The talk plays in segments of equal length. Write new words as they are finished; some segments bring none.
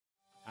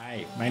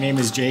My name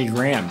is Jay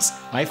Grams.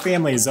 My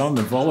family has owned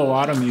the Volo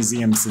Auto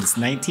Museum since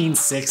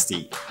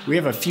 1960. We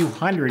have a few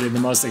hundred of the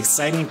most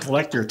exciting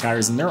collector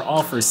cars, and they're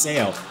all for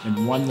sale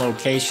in one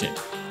location.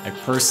 I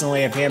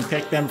personally have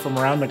handpicked them from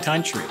around the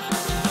country.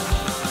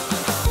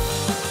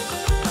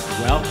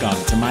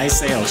 Welcome to my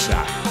sales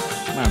shop.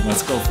 Come on,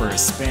 let's go for a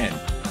spin.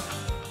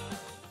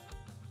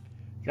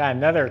 Got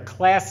another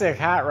classic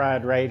hot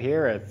rod right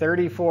here, a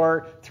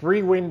 34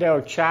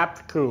 three-window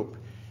chopped coupe.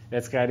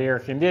 It's got air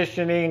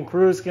conditioning,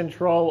 cruise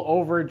control,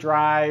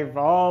 overdrive,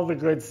 all the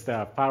good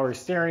stuff. Power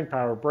steering,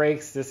 power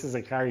brakes. This is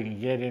a car you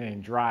can get in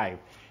and drive.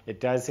 It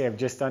does have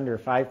just under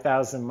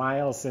 5,000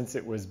 miles since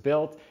it was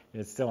built,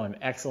 and it's still in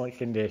excellent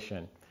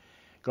condition.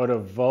 Go to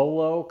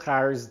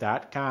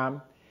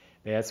volocars.com.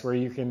 That's where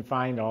you can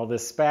find all the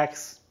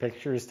specs,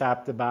 pictures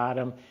top to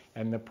bottom,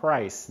 and the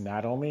price.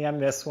 Not only on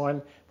this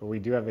one, but we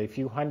do have a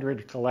few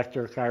hundred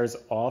collector cars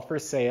all for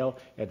sale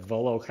at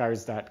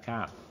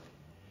volocars.com.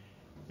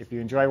 If you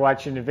enjoy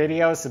watching the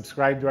video,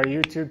 subscribe to our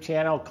YouTube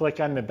channel, click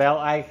on the bell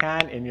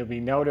icon, and you'll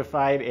be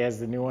notified as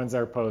the new ones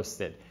are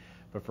posted.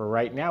 But for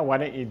right now, why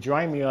don't you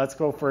join me? Let's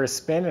go for a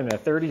spin in a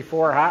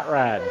 34 hot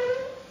rod.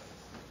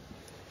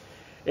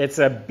 It's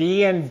a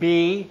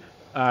B&B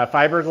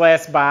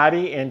fiberglass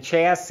body and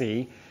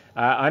chassis.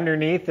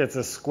 Underneath, it's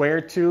a square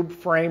tube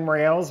frame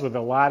rails with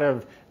a lot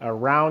of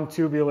round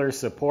tubular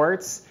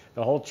supports.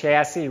 The whole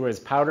chassis was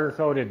powder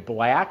coated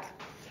black.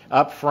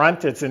 Up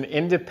front, it's an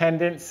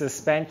independent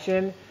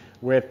suspension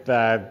with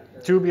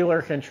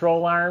tubular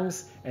control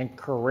arms and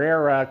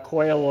Carrera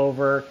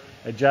coilover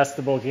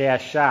adjustable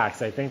gas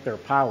shocks. I think they're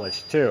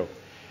polished too.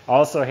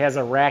 Also has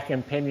a rack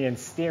and pinion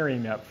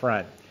steering up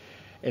front.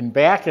 In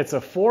back, it's a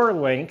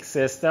 4-link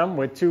system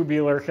with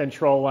tubular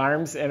control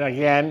arms and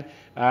again,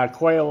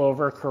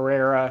 coilover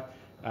Carrera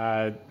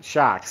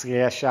shocks,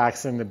 gas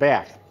shocks in the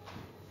back.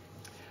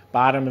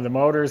 Bottom of the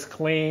motor's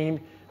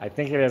clean. I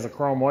think it has a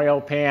chrome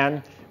oil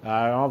pan.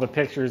 All the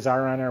pictures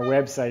are on our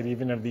website,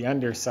 even of the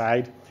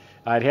underside.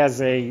 It has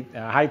a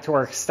high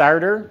torque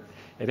starter.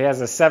 It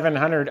has a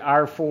 700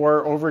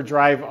 R4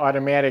 overdrive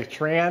automatic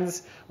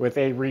trans with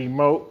a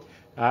remote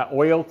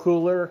oil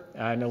cooler,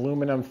 an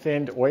aluminum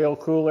finned oil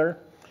cooler.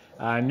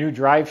 New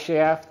drive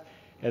shaft.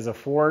 Has a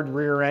Ford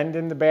rear end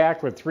in the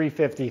back with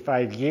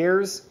 355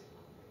 gears.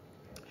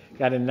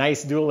 Got a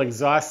nice dual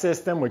exhaust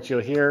system, which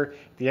you'll hear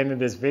at the end of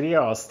this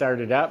video. I'll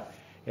start it up.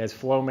 It has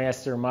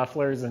Flowmaster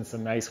mufflers and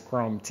some nice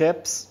chrome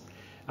tips.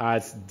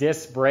 It's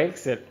disc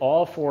brakes at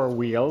all 4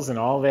 wheels, and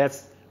all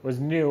that was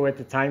new at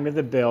the time of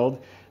the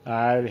build.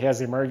 It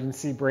has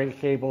emergency brake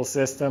cable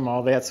system,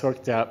 all that's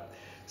hooked up.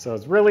 So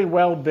it's really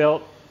well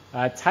built,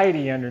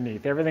 tidy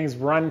underneath. Everything's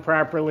run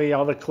properly,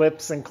 all the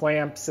clips and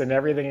clamps and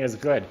everything is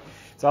good.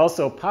 It's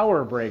also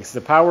power brakes. The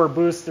power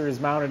booster is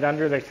mounted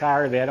under the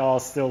car. That all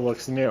still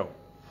looks new.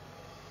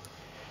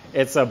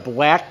 It's a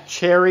black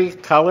cherry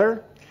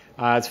color.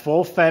 It's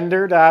full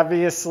fendered,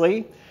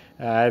 obviously.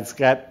 It's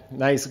got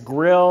nice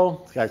grille.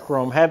 It's got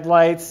chrome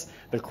headlights.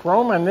 The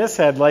chrome on this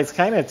headlight's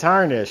kind of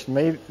tarnished.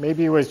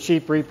 Maybe it was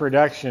cheap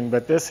reproduction,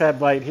 but this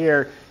headlight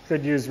here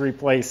could use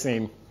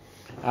replacing.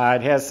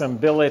 It has some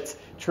billet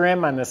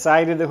trim on the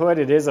side of the hood.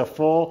 It is a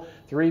full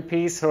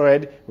 3-piece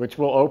hood, which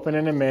we'll open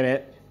in a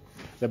minute.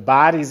 The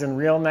body's in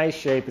real nice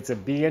shape. It's a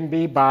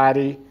B&B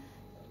body.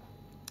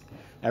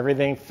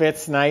 Everything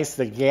fits nice.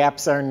 The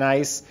gaps are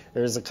nice.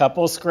 There's a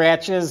couple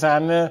scratches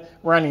on the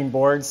running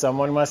board.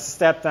 Someone must have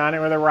stepped on it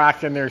with a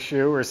rock in their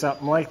shoe or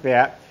something like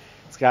that.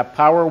 It's got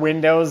power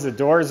windows. The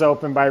doors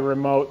open by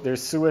remote.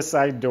 There's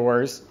suicide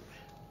doors.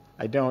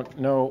 I don't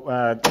know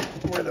where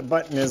the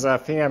button is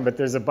offhand, but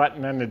there's a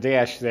button on the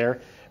dash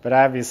there. But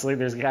obviously,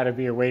 there's got to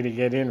be a way to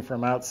get in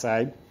from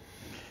outside.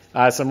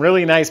 Some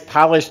really nice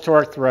polished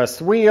torque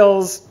thrust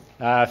wheels.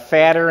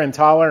 Fatter and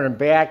taller in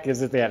back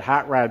gives it that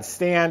hot rod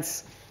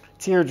stance.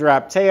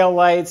 Teardrop tail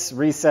lights,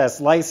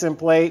 recessed license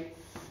plate.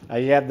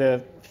 You have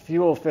the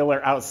fuel filler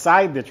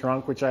outside the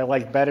trunk, which I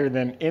like better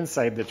than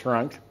inside the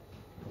trunk.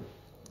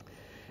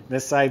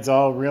 This side's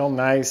all real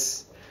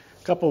nice.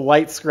 A couple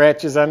light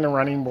scratches on the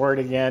running board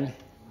again.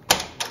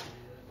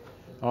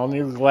 All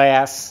new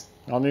glass,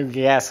 all new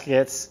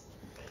gaskets.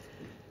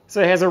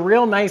 So it has a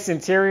real nice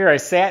interior. I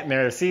sat in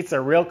there. The seats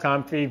are real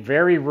comfy,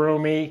 very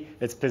roomy.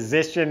 It's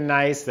positioned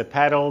nice. The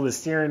pedal, the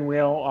steering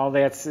wheel, all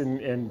that's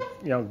in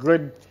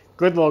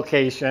good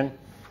location.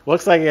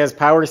 Looks like it has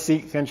power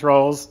seat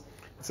controls.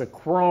 It's a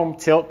chrome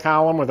tilt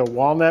column with a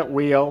walnut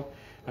wheel,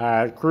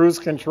 cruise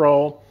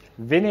control,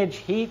 vintage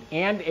heat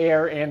and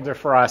air and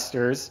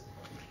defrosters.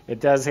 It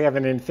does have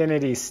an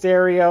infinity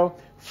stereo,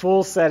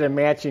 full set of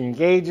matching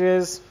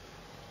gauges.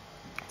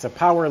 It's a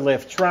power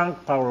lift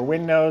trunk, power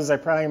windows I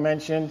probably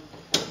mentioned.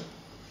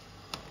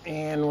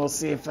 And we'll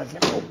see if I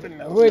can open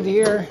the hood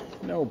here.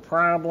 No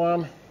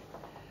problem.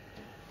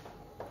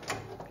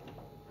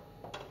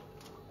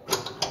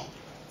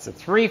 It's a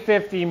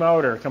 350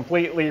 motor,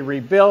 completely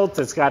rebuilt.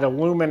 It's got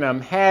aluminum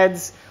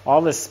heads.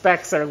 All the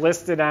specs are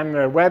listed on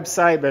the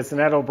website, but it's an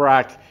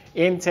Edelbrock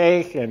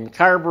intake and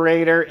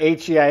carburetor,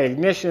 HEI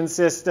ignition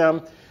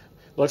system.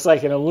 Looks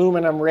like an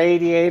aluminum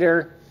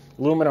radiator.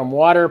 aluminum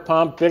water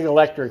pump, big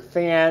electric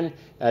fan,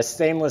 a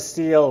stainless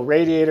steel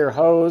radiator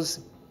hose.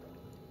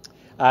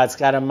 It's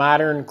got a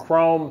modern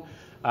chrome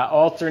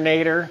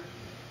alternator.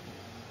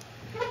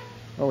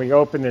 When we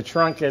open the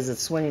trunk as it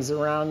swings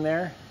around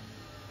there.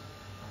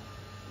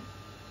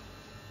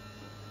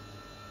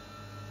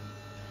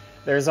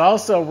 There's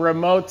also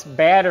remote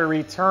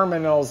battery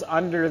terminals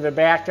under the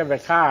back of the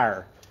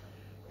car.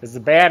 Because the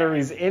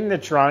battery's in the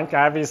trunk.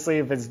 Obviously,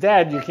 if it's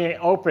dead, you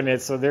can't open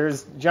it, so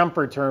there's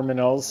jumper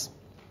terminals.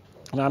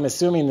 And I'm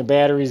assuming the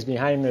battery's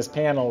behind this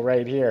panel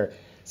right here.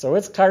 So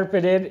it's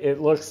carpeted.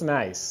 It looks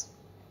nice.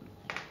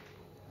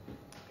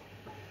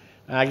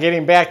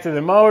 Getting back to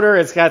the motor,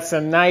 it's got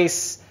some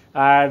nice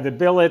the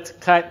billet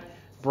cut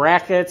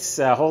brackets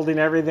holding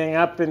everything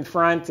up in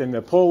front, and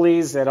the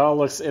pulleys. It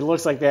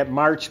looks like that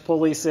March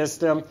pulley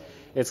system.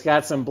 It's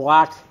got some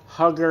block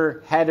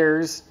hugger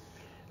headers.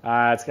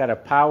 It's got a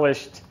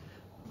polished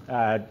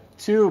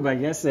tube. I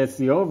guess that's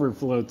the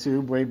overflow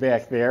tube way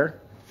back there.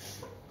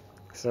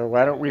 So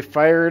why don't we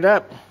fire it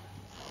up?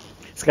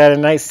 It's got a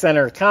nice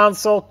center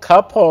console,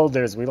 cup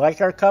holders. We like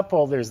our cup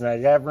holders now.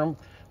 You have room,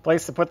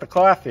 place to put the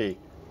coffee.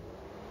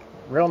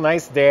 Real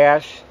nice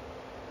dash.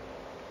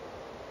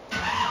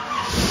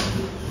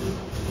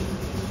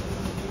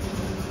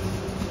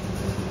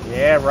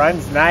 Yeah, it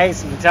runs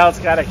nice. You can tell it's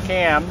got a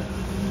cam.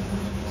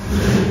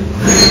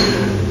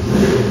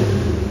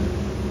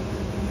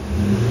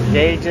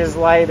 Gauges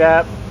light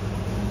up.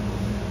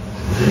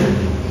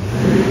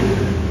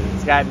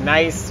 It's got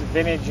nice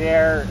vintage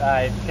air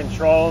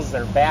controls.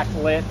 They're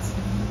backlit.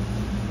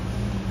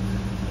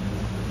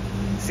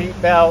 Seat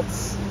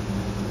belts.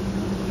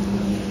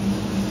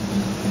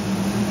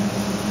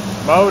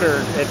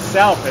 Motor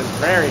itself is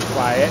very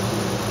quiet.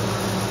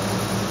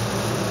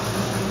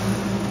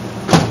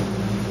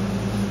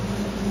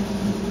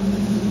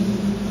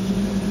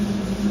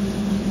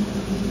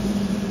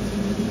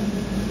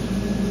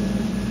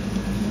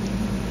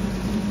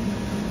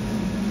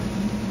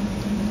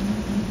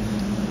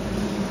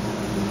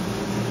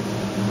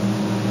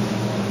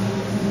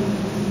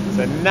 It's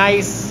a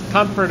nice,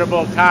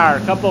 comfortable car. A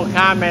couple of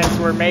comments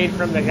were made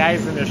from the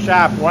guys in the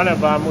shop. One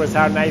of them was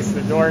how nice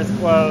the doors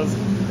close.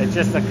 It's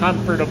just a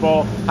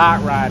comfortable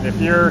hot rod. If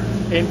you're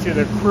into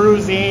the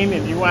cruising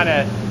and you want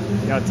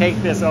to,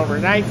 take this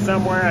overnight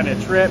somewhere on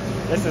a trip,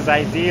 this is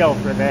ideal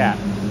for that.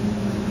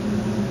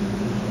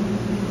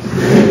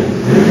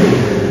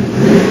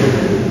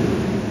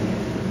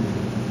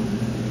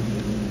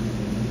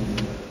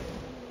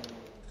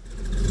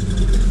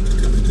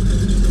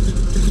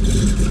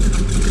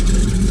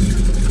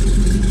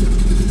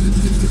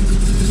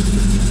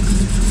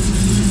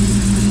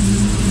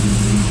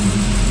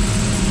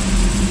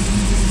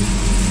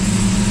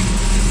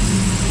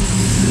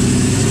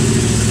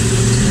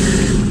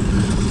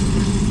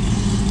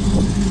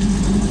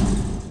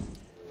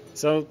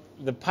 So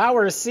the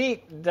power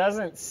seat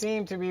doesn't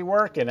seem to be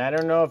working. I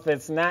don't know if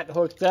it's not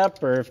hooked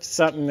up or if it's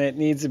something that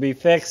needs to be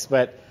fixed,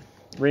 but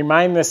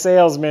remind the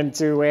salesman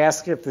to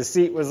ask if the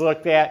seat was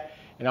looked at,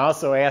 and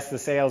also ask the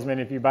salesman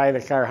if you buy the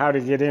car how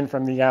to get in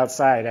from the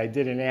outside. I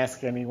didn't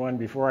ask anyone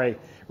before I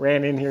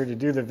ran in here to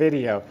do the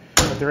video,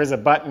 but there is a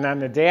button on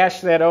the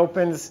dash that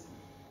opens,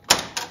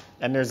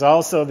 and there's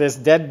also this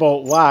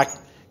deadbolt lock,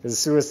 because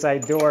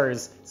suicide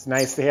doors, it's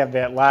nice to have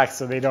that lock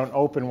so they don't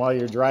open while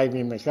you're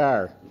driving the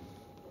car.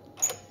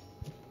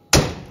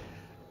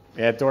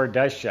 That door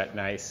does shut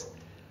nice.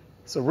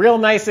 So real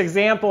nice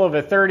example of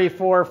a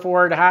 34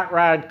 Ford Hot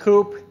Rod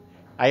Coupe.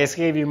 I just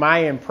gave you my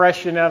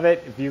impression of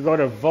it. If you go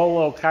to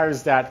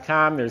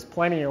volocars.com, there's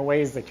plenty of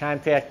ways to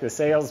contact the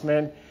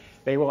salesman.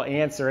 They will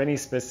answer any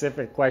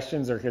specific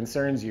questions or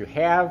concerns you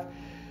have.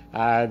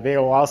 They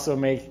will also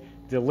make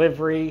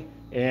delivery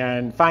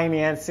and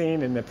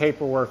financing and the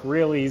paperwork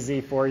real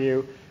easy for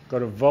you. Go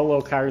to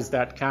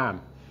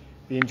volocars.com.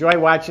 If you enjoy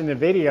watching the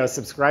video,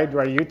 subscribe to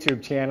our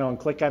YouTube channel and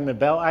click on the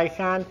bell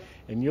icon,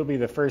 and you'll be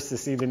the first to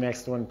see the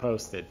next one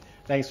posted.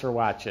 Thanks for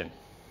watching.